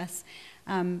on a bus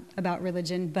about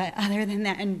religion, but other than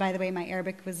that, and by the way, my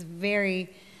Arabic was very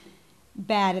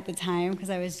bad at the time because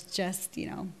I was just,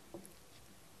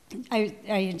 I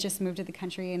had just moved to the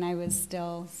country and I was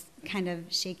still kind of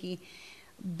shaky.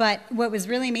 But what was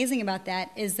really amazing about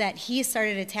that is that he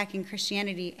started attacking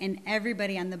Christianity, and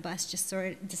everybody on the bus just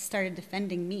started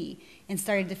defending me and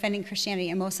started defending Christianity,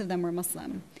 and most of them were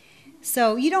Muslim.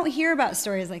 So you don't hear about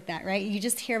stories like that, right? You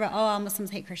just hear about, all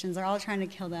Muslims hate Christians, they're all trying to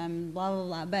kill them, blah, blah,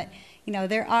 blah. But,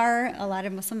 there are a lot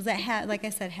of Muslims that have, like I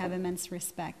said, have immense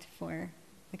respect for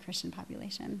the Christian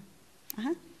population.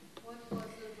 Uh-huh. What was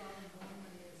it about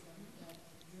Mormonism that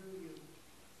drew you?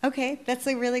 Okay, that's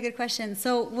a really good question.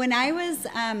 So when I was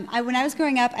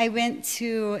growing up, I went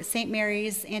to St.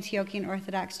 Mary's Antiochian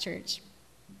Orthodox Church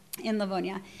in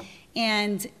Livonia,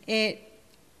 and I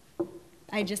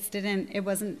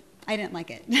didn't like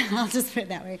it. I'll just put it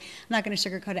that way. I'm not going to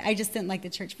sugarcoat it. I just didn't like the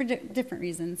church for different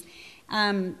reasons.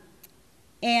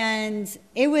 And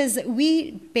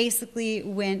we basically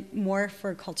went more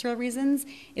for cultural reasons.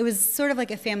 It was sort of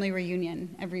like a family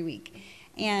reunion every week.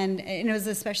 And it was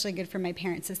especially good for my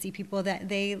parents to see people that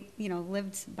they,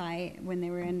 lived by when they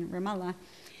were in Ramallah.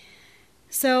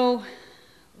 So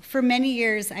for many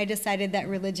years, I decided that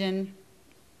religion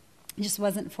just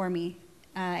wasn't for me.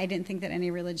 I didn't think that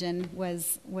any religion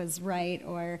was right,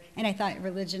 and I thought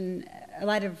a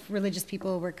lot of religious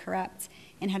people were corrupt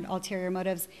and had ulterior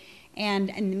motives. And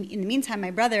in the meantime,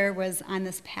 my brother was on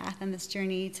this path, on this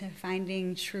journey to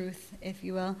finding truth, if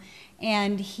you will.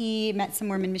 And he met some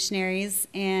Mormon missionaries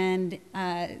and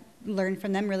learned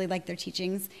from them, really liked their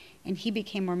teachings. And he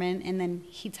became Mormon, and then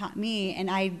he taught me.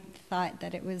 And I thought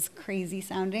that it was crazy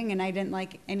sounding, and I didn't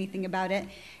like anything about it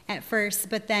at first.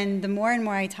 But then the more and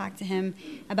more I talked to him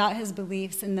about his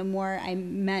beliefs, and the more I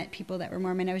met people that were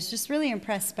Mormon, I was just really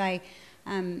impressed by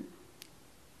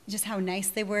just how nice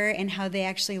they were and how they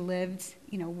actually lived,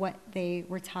 what they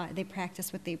were taught. They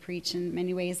practiced what they preach in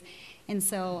many ways. And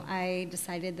so I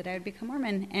decided that I would become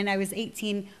Mormon. And I was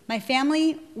 18. My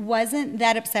family wasn't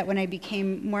that upset when I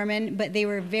became Mormon, but they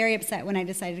were very upset when I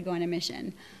decided to go on a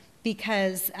mission.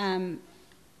 Because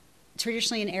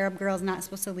traditionally an Arab girl is not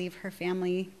supposed to leave her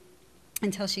family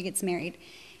until she gets married.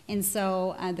 And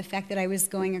so the fact that I was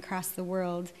going across the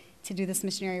world to do this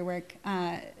missionary work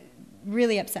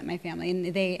really upset my family,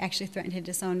 and they actually threatened to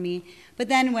disown me. But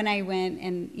then when I went,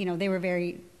 and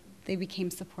they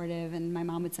became supportive, and my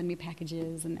mom would send me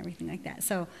packages and everything like that.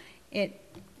 So it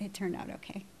turned out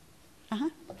okay. Uh-huh.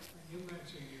 You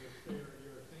mentioned your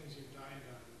things you died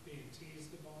on, being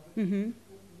teased about it. Mm-hmm.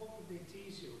 What would they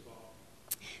tease you about?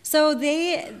 So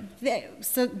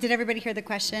so did everybody hear the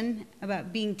question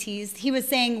about being teased? He was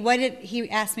saying, he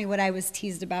asked me what I was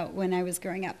teased about when I was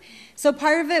growing up. So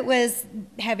part of it was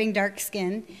having dark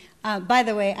skin. By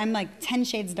the way, I'm like 10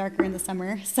 shades darker in the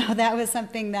summer, so that was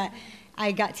something that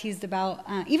I got teased about,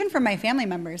 even from my family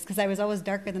members, because I was always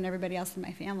darker than everybody else in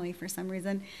my family for some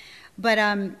reason. But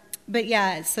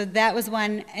yeah, so that was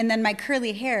one. And then my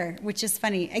curly hair, which is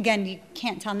funny. Again, you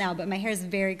can't tell now, but my hair is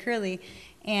very curly.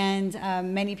 And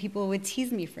many people would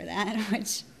tease me for that,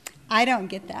 which I don't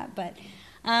get that. But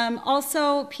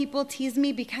also, people tease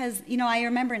me because, I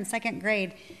remember in second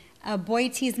grade, a boy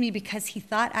teased me because he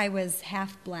thought I was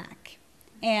half black.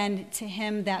 And to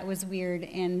him, that was weird,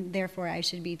 and therefore I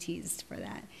should be teased for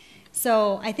that.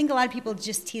 So I think a lot of people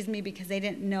just teased me because they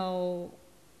just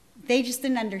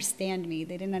didn't understand me.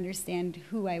 They didn't understand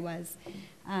who I was.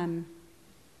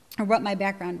 Or what my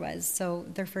background was, so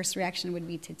their first reaction would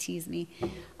be to tease me.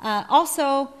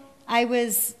 Also, I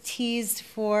was teased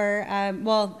for, I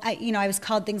was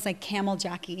called things like camel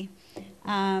jockey.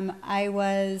 I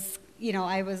was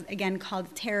again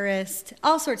called terrorist,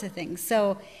 all sorts of things.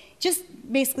 So just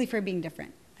basically for being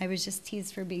different. I was just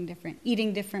teased for being different,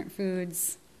 eating different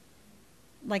foods.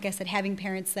 Like I said, having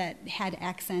parents that had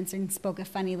accents and spoke a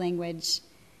funny language.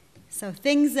 So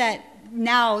things that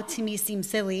now to me seem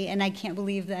silly, and I can't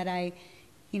believe that I,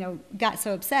 got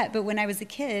so upset. But when I was a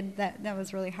kid, that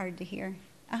was really hard to hear.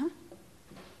 Uh-huh.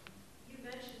 You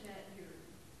mentioned that you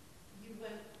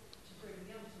went to Brigham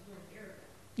Young to learn Arabic.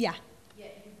 Yeah.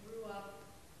 Yet you grew up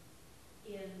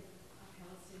in a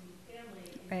Palestinian family,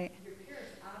 and Right. your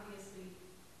parents obviously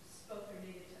spoke their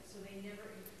native tongue, so they never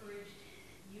encouraged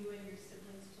you and your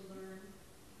siblings to learn.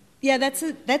 Yeah, that's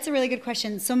a really good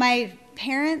question. So my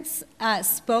parents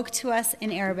spoke to us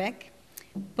in Arabic,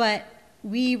 but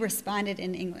we responded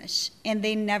in English, and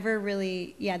they never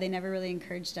really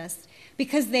encouraged us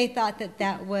because they thought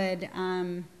that would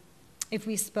if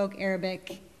we spoke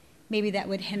Arabic, maybe that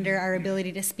would hinder our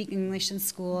ability to speak English in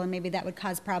school, and maybe that would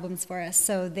cause problems for us.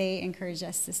 So they encouraged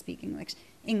us to speak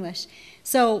English.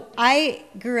 So I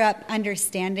grew up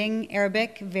understanding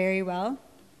Arabic very well,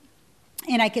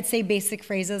 and I could say basic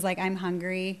phrases like "I'm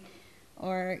hungry,"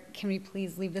 or "Can we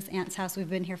please leave this aunt's house? We've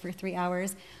been here for 3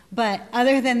 hours." But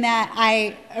other than that,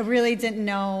 I really didn't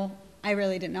know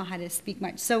how to speak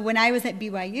much. So when I was at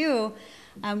BYU,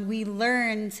 we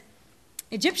learned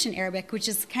Egyptian Arabic, which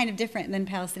is kind of different than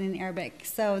Palestinian Arabic.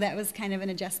 So that was kind of an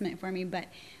adjustment for me, but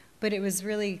it was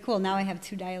really cool. Now I have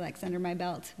 2 dialects under my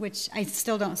belt, which I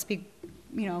still don't speak,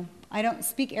 I don't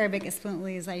speak Arabic as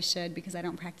fluently as I should because I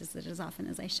don't practice it as often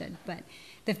as I should. But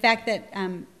the fact that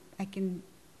I can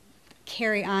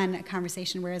carry on a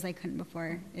conversation whereas I couldn't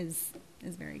before is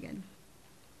very good.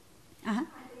 Uh-huh.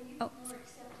 Oh. More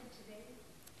accepted today?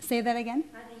 Say that again?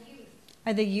 Are the youth?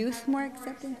 Are the youth more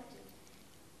accepted?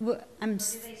 Or do they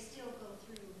still go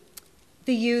through?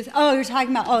 The youth. Oh, you're talking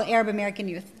about Arab American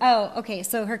youth. Oh, okay.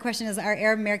 So her question is, are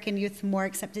Arab American youth more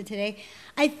accepted today?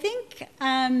 I think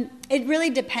it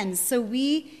really depends. So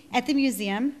we at the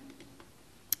museum,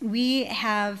 we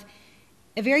have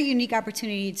a very unique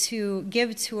opportunity to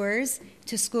give tours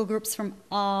to school groups from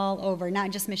all over,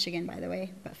 not just Michigan, by the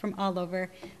way, but from all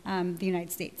over the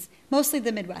United States, mostly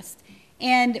the Midwest.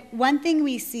 And one thing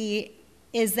we see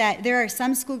is that there are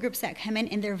some school groups that come in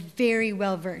and they're very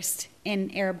well versed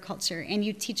in Arab culture, and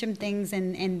you teach them things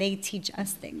and they teach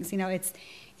us things.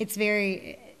 It's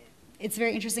very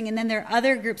interesting. And then there are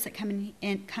other groups that come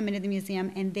into the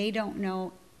museum and they don't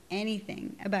know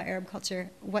anything about Arab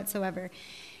culture whatsoever.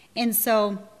 And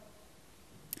so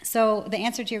the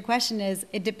answer to your question is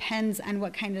it depends on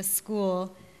what kind of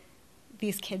school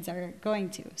these kids are going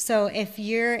to. So if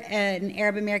you're an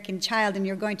Arab American child and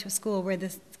you're going to a school where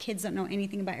the kids don't know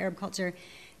anything about Arab culture,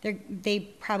 they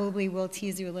probably will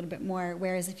tease you a little bit more.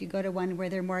 Whereas if you go to one where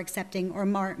they're more accepting or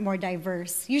more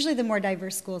diverse, usually the more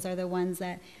diverse schools are the ones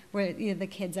where the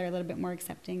kids are a little bit more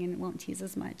accepting and won't tease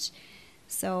as much.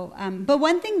 So, but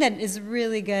one thing that is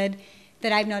really good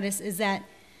that I've noticed is that,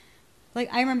 like,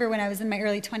 I remember when I was in my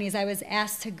early 20s, I was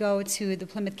asked to go to the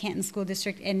Plymouth Canton School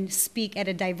District and speak at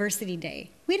a diversity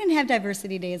day. We didn't have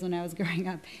diversity days when I was growing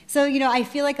up. So, I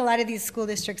feel like a lot of these school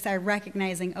districts are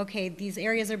recognizing, okay, these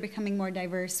areas are becoming more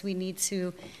diverse. We need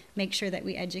to make sure that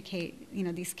we educate,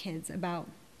 these kids about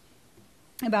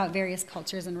various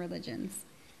cultures and religions.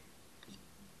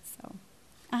 So,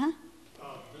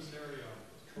 This area,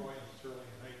 Troy and Sterling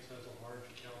Heights, has a large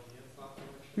Chaldean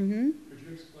population. Mm-hmm. Could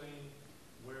you explain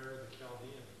where the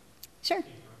Chaldean Sure.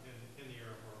 came from in the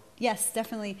Arab world? Yes,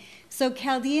 definitely. So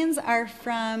Chaldeans are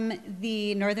from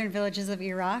the northern villages of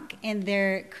Iraq, and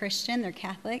they're Christian, they're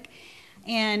Catholic,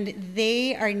 and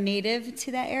they are native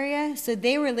to that area. So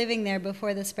they were living there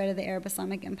before the spread of the Arab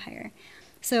Islamic Empire.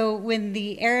 So when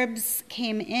the Arabs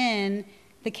came in,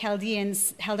 the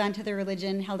Chaldeans held on to their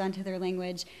religion, held on to their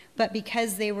language, but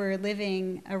because they were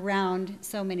living around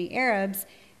so many Arabs,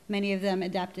 many of them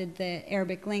adopted the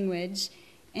Arabic language.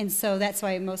 And so that's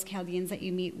why most Chaldeans that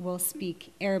you meet will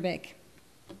speak Arabic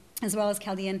as well as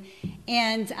Chaldean.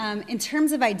 And in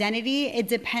terms of identity, it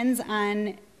depends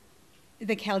on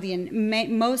the Chaldean.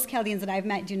 Most Chaldeans that I've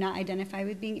met do not identify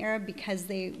with being Arab because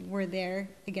they were there,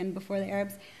 again, before the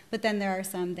Arabs. But then there are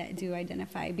some that do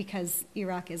identify because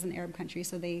Iraq is an Arab country,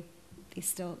 so they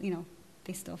still,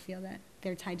 they still feel that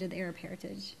they're tied to the Arab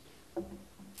heritage.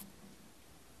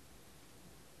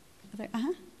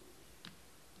 Uh-huh.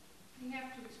 You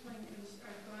have to explain, because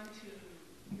I've gone to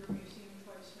your museum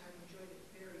twice and I've enjoyed it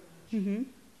very much. Mm-hmm.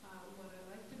 What I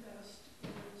like the best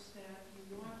is that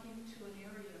you walk into an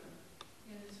area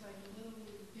and it's like a little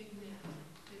big net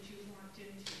that you've walked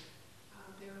into.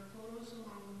 There are photos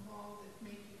along the wall that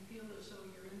make you feel as though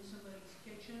you're in somebody's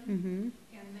kitchen. Mm-hmm.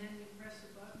 And then you press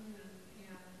a button and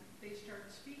they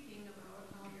start speaking about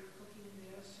how you're cooking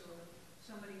this, or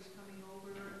somebody's coming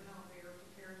over and how they're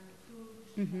preparing the food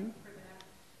Mm-hmm. for that.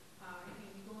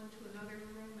 And you go into another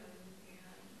room and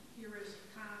here is a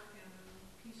cot and a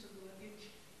piece of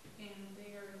luggage, and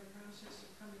they are in the process of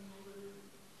coming over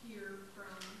here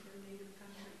from their native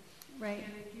country. Right.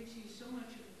 And it gives you so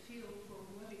much of a feel for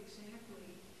what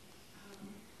exactly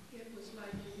it was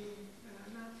like being,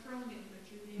 not thrown in, but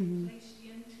you're being placed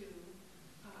into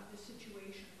the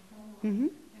situation, the home life.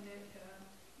 Mm-hmm. And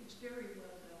it's very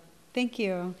well done. Thank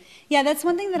you. Yeah, that's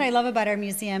one thing that I love about our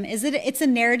museum is that it's a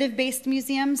narrative-based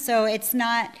museum, so it's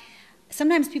not,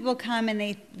 sometimes people come and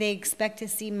they expect to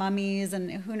see mummies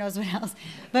and who knows what else.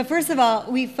 But first of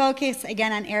all, we focus,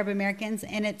 again, on Arab Americans,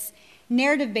 and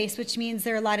narrative-based, which means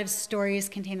there are a lot of stories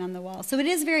contained on the wall. So it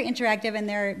is very interactive, and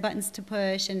there are buttons to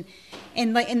push. And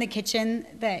like in the kitchen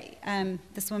that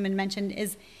this woman mentioned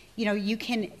is,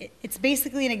 it's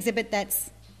basically an exhibit that's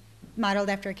modeled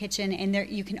after a kitchen, and there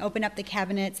you can open up the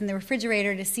cabinets and the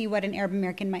refrigerator to see what an Arab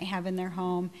American might have in their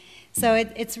home. So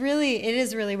it is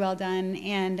really well done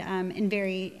and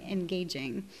very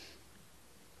engaging.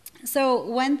 So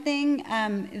one thing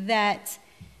that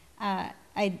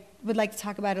I would like to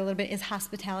talk about a little bit is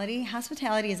hospitality.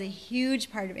 Hospitality is a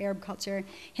huge part of Arab culture.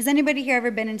 Has anybody here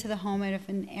ever been into the home of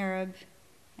an Arab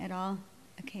at all?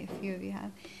 Okay, a few of you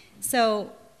have.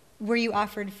 So were you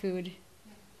offered food?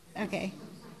 Okay.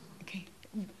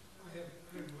 I have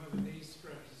Lebanese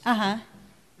friends, Uh-huh. and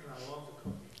I love the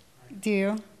cooking. Do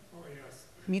you? Oh, yes.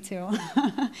 Me too.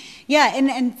 Yeah,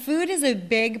 and food is a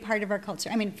big part of our culture.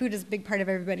 I mean, food is a big part of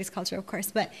everybody's culture, of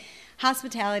course, but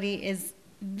hospitality is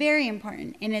very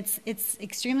important, and it's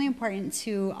extremely important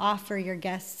to offer your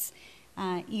guests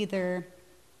either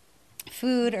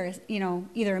food or,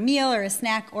 either a meal or a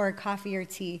snack or a coffee or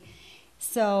tea.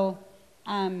 So,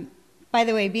 by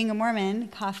the way, being a Mormon,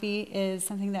 coffee is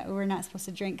something that we're not supposed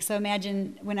to drink. So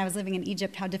imagine when I was living in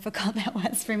Egypt how difficult that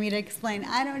was for me to explain,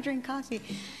 I don't drink coffee.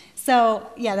 So,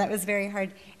 yeah, that was very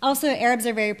hard. Also, Arabs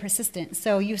are very persistent.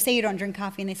 So you say you don't drink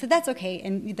coffee, and they say, that's okay,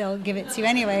 and they'll give it to you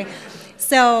anyway.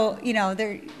 So, you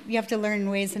have to learn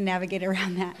ways to navigate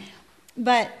around that.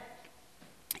 But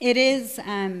it is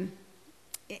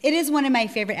one of my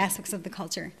favorite aspects of the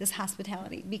culture, this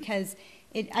hospitality, because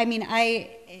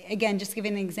again, just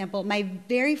giving an example, my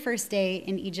very first day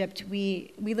in Egypt,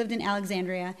 we lived in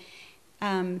Alexandria.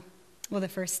 The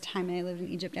first time I lived in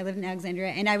Egypt, I lived in Alexandria,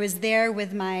 and I was there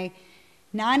with my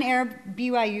non-Arab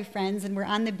BYU friends, and we're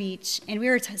on the beach, and we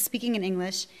were speaking in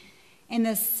English, and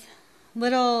this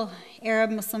little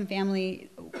Arab Muslim family,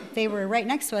 they were right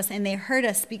next to us, and they heard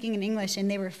us speaking in English, and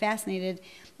they were fascinated.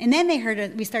 And then they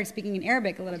heard we started speaking in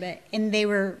Arabic a little bit, and they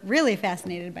were really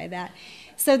fascinated by that.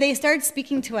 So they started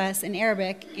speaking to us in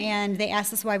Arabic, and they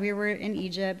asked us why we were in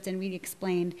Egypt, and we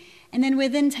explained. And then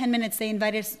within 10 minutes, they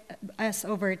invited us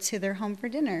over to their home for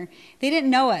dinner. They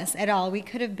didn't know us at all. We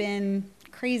could have been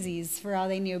crazies for all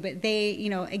they knew, but they,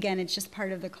 again, it's just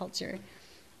part of the culture.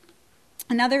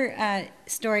 Another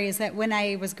story is that when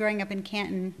I was growing up in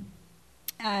Canton,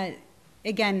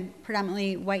 again,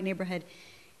 predominantly white neighborhood,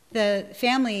 the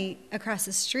family across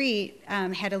the street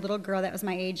had a little girl that was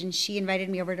my age, and she invited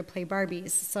me over to play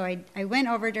Barbies. So I went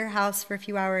over to her house for a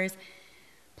few hours,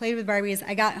 played with Barbies.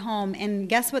 I got home, and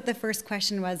guess what the first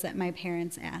question was that my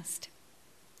parents asked?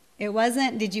 It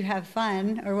wasn't, did you have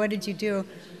fun, or what did you do?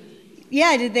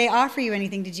 Yeah, did they offer you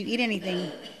anything? Did you eat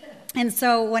anything? And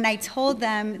so when I told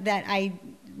them that I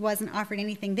wasn't offered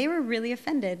anything, they were really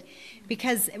offended,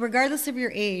 because regardless of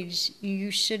your age,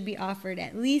 you should be offered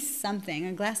at least something,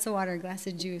 a glass of water, a glass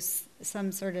of juice,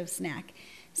 some sort of snack.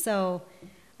 So,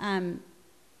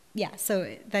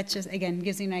 so that just, again,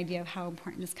 gives you an idea of how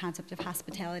important this concept of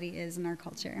hospitality is in our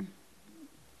culture.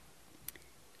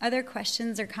 Other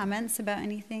questions or comments about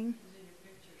anything?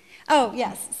 Oh,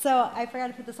 yes. So I forgot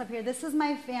to put this up here. This is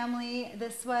my family.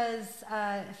 This was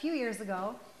a few years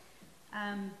ago.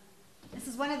 This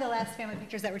is one of the last family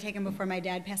pictures that were taken before my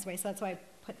dad passed away, so that's why I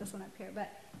put this one up here. But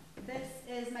this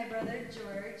is my brother,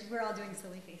 George. We're all doing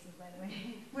silly faces, by the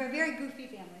way. We're a very goofy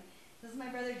family. This is my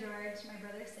brother, George, my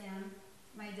brother, Sam,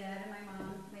 my dad and my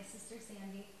mom, my sister,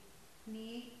 Sandy,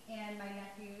 me, and my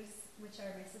nephews, which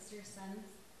are my sister's sons,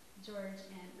 George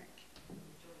and Rick.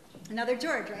 Another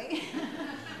George, right?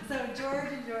 So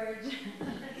George and George.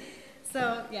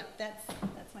 So, yeah, that's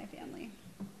my family.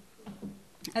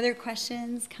 Other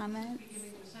questions, comments?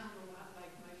 Beginning to sound a lot like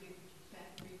my big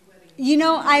fat Greek wedding.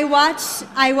 I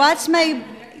watched my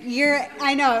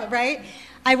I know, right?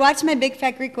 I watched my Big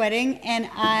Fat Greek Wedding, and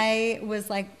I was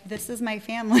like, this is my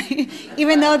family,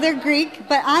 even though they're Greek.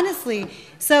 But honestly,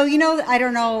 so, I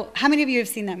don't know, how many of you have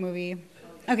seen that movie?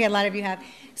 Okay, a lot of you have.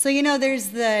 So, there's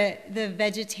the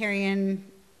vegetarian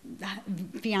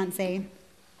fiance,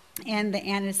 and the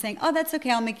aunt is saying, oh, that's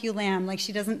okay, I'll make you lamb. Like,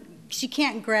 she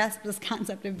can't grasp this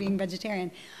concept of being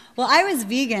vegetarian. Well, I was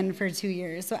vegan for 2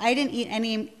 years, so I didn't eat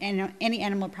any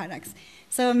animal products.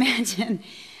 So imagine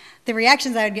the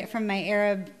reactions I would get from my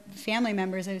Arab family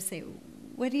members. I would say,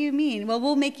 what do you mean? Well,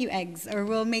 we'll make you eggs, or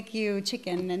we'll make you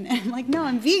chicken. And I'm like, no,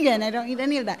 I'm vegan. I don't eat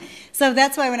any of that. So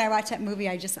that's why when I watched that movie,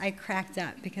 I cracked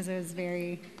up, because it was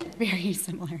very, very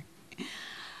similar.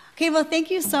 Okay, well, thank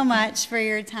you so much for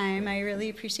your time. I really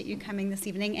appreciate you coming this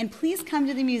evening. And please come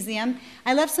to the museum.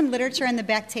 I left some literature on the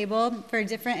back table for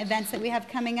different events that we have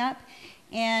coming up,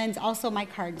 and also my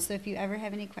card. So if you ever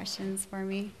have any questions for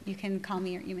me, you can call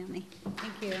me or email me.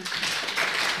 Thank you.